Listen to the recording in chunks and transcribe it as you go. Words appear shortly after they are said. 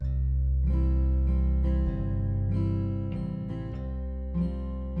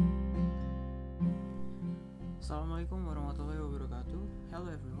Assalamualaikum warahmatullahi wabarakatuh. Hello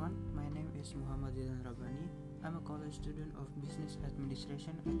everyone, my name is Zaidan Rabbani. I'm a college student of Business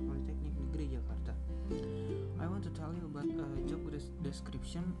Administration at Polytechnic Negeri Jakarta. I want to tell you about a job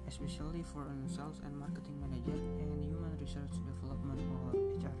description, especially for a sales and marketing manager and human research development or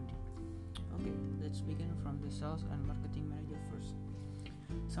HRD. Okay, let's begin from the sales and marketing manager first.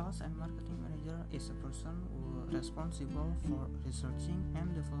 Sales and marketing manager is a person who is responsible for researching and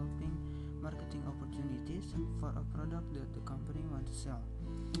developing marketing opportunities for a product that the company wants to sell.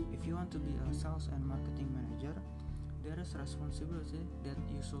 If you want to be a sales and marketing manager, there is responsibility that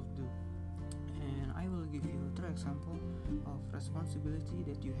you should do. And I will give you 3 examples of responsibility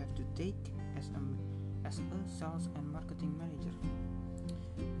that you have to take as a sales and marketing manager.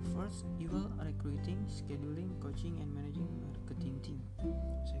 First, you will recruiting, scheduling, coaching, and managing marketing team.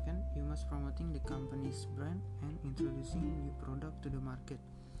 Second, you must promoting the company's brand and introducing new product to the market.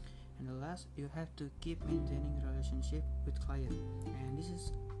 And the last, you have to keep maintaining relationship with client. And this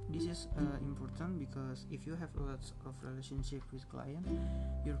is important because if you have lots of relationship with client,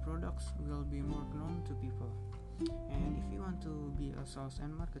 your products will be more known to people. And if you want to be a sales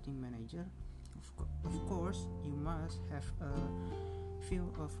and marketing manager, of course, you must have a few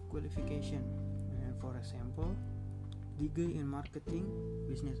of qualification. For example, degree in marketing,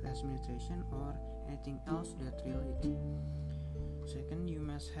 business administration, or anything else that relate. Second, you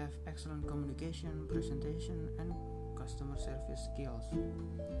must have excellent communication, presentation, and customer service skills.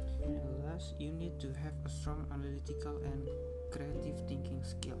 And last, you need to have a strong analytical and creative thinking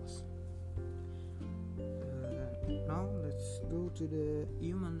skills. Now let's go to the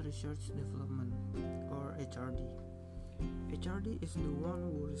human research development or HRD. HRD is the one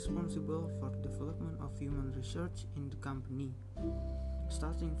who is responsible for development of human research in the company,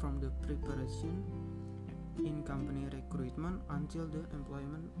 starting from the preparation in company recruitment until the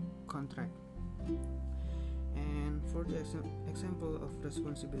employment contract. And for the example of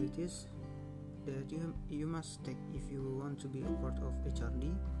responsibilities that you must take if you want to be a part of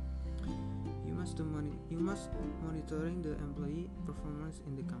HRD, you must monitoring the employee performance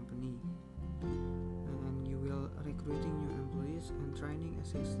in the company, and you will recruiting new employees and training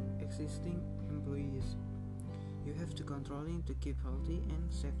existing employees. You have to controlling to keep healthy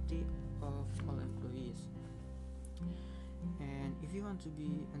and safety of all employees. And if you want to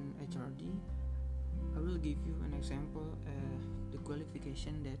be an HRD, I will give you an example the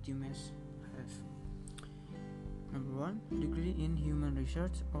qualification that you must have. Number 1, degree in human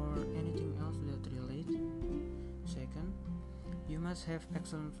research or anything else that relate. Second, you must have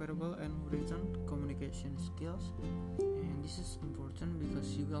excellent verbal and written communication skills, and this is important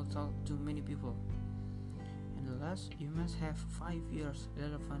because you will talk to many people. And the last, you must have 5 years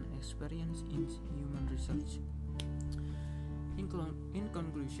relevant experience in human research. In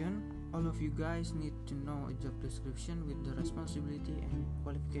conclusion, all of you guys need to know a job description with the responsibility and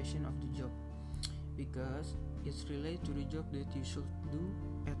qualification of the job, because it's related to the job that you should do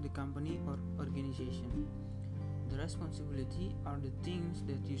at the company or organization. The responsibility are the things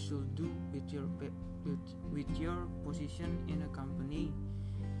that you should do with your position in a company.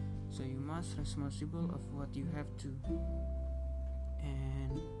 So you must responsible of what you have to.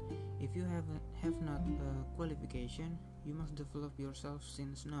 And if you have not a qualification, you must develop yourself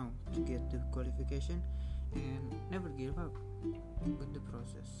since now to get the qualification and never give up with the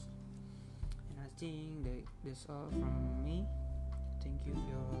process. And I think that's all from me. Thank you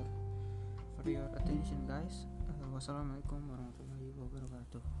for your attention, guys. Wassalamualaikum warahmatullahi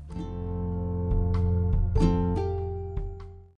wabarakatuh.